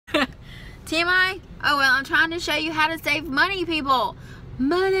TMI? Oh well, I'm trying to show you how to save money, people.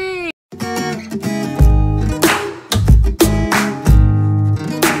 Money!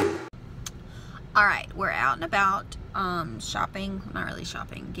 Alright, we're out and about shopping. Not really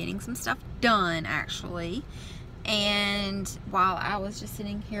shopping, getting some stuff done actually. And while I was just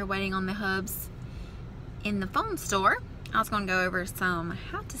sitting here waiting on the hubs in the phone store, I was going to go over some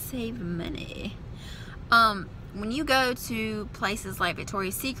how to save money. When you go to places like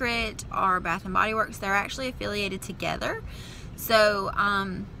Victoria's Secret or Bath and Body Works, they're actually affiliated together. So,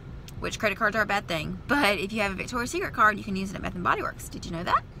 which credit cards are a bad thing, but if you have a Victoria's Secret card, you can use it at Bath and Body Works. Did you know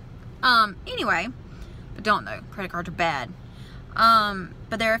that? Anyway, but don't though. Credit cards are bad.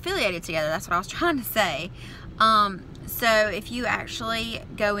 But they're affiliated together. That's what I was trying to say. So if you actually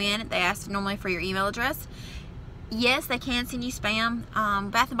go in, they ask normally for your email address. Yes, they can send you spam.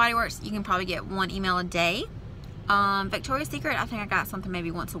 Bath and Body Works, you can probably get 1 email a day. Victoria's Secret, I think I got something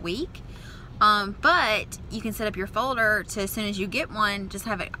maybe once a week. But you can set up your folder to, as soon as you get one, just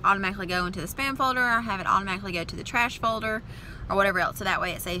have it automatically go into the spam folder, or have it automatically go to the trash folder, or whatever else. So that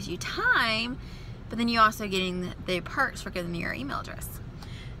way it saves you time, but then you're also getting the perks for giving them your email address.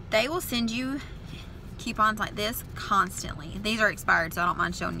 They will send you coupons like this constantly. These are expired, so I don't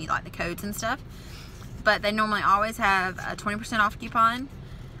mind showing you like the codes and stuff. But they normally always have a 20% off coupon,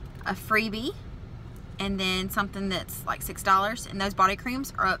 a freebie, and then something that's like $6. And those body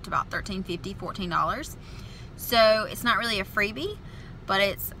creams are up to about $13.50, $14. So it's not really a freebie, but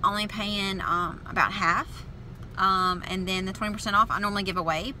it's only paying about half. And then the 20% off I normally give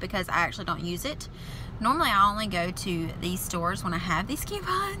away because I actually don't use it. Normally I only go to these stores when I have these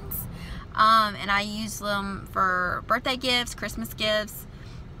coupons. And I use them for birthday gifts, Christmas gifts,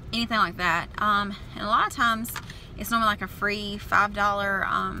 anything like that. And a lot of times it's normally like a free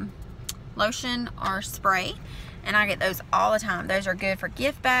 $5 lotion or spray, and I get those all the time. Those are good for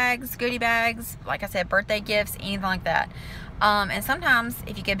gift bags, goodie bags, like I said, birthday gifts, anything like that. And sometimes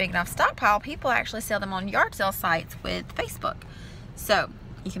if you get a big enough stockpile, people actually sell them on yard sale sites with Facebook, so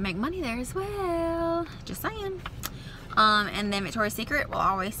you can make money there as well, just saying. And then Victoria's Secret will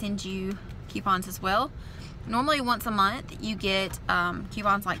always send you coupons as well. Normally once a month you get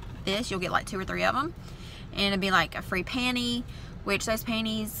coupons like this. You'll get like 2 or 3 of them, and it'll be like a free panty, which those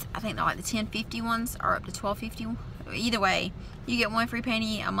panties, I think they're like the $10.50 ones are up to $12.50. Either way, you get 1 free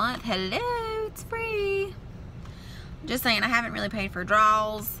panty a month. Hello, it's free. Just saying, I haven't really paid for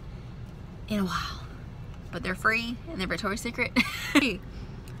draws in a while, but they're free and they're Victoria's Secret.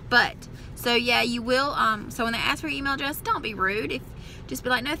 But so yeah, you will so when they ask for your email address, don't be rude. Just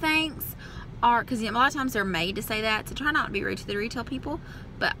be like, no thanks, or because a lot of times they're made to say that, so try not to be rude to the retail people.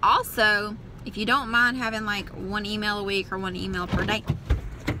 But also, if you don't mind having like 1 email a week or 1 email per day.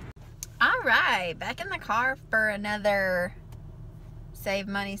 Alright, back in the car for another save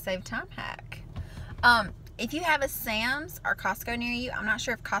money, save time hack. If you have a Sam's or Costco near you, I'm not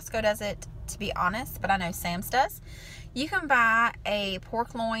sure if Costco does it, to be honest, but I know Sam's does. You can buy a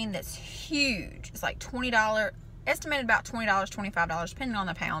pork loin that's huge. It's like $20, estimated about $20, $25, depending on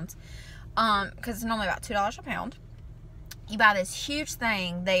the pounds. Because it's normally about $2 a pound. You buy this huge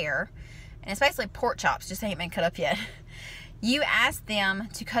thing there, and it's basically pork chops, just ain't been cut up yet. You ask them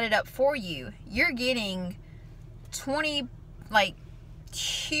to cut it up for you. You're getting 20, like,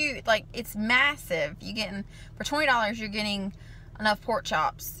 huge, like, it's massive. You getting, for $20, you're getting enough pork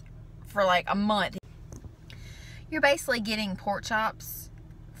chops for like a month. You're basically getting pork chops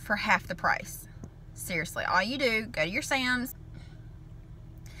for half the price. Seriously, all you do, go to your Sam's,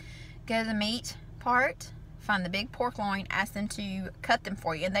 go to the meat part, find the big pork loin, ask them to cut them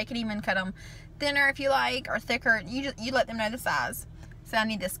for you, and they can even cut them thinner if you like, or thicker. You let them know the size. So I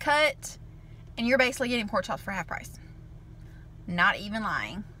need this cut, and you're basically getting pork chops for half price. Not even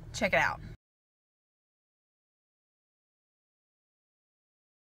lying. Check it out.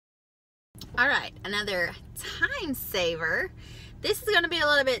 Alright, another time saver. This is going to be a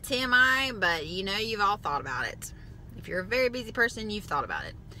little bit TMI, but you know you've all thought about it. If you're a very busy person, you've thought about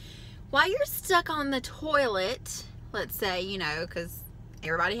it. While you're stuck on the toilet, let's say, you know, because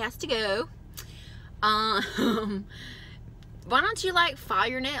everybody has to go, why don't you like file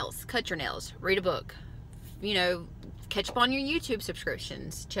your nails, cut your nails, read a book, you know, catch up on your YouTube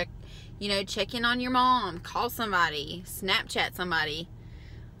subscriptions, check in on your mom, call somebody, Snapchat somebody,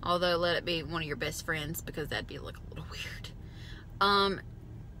 although let it be one of your best friends because that'd be like a little weird.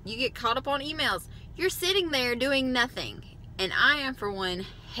 You get caught up on emails. You're sitting there doing nothing, and I am for one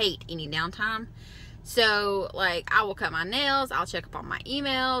hate any downtime. So like I will cut my nails, I'll check up on my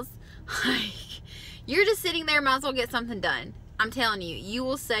emails. Like, you're just sitting there, might as well get something done. I'm telling you, you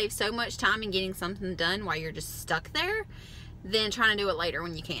will save so much time in getting something done while you're just stuck there than trying to do it later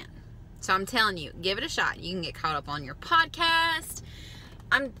when you can't. So I'm telling you, give it a shot. You can get caught up on your podcast.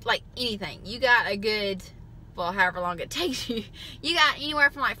 I'm like anything. You got a good, well, however long it takes you. You got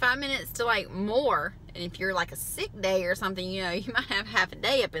anywhere from like 5 minutes to like more. And if you're like a sick day or something, you know, you might have half a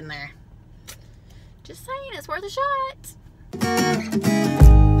day up in there. Just saying, it's worth a shot.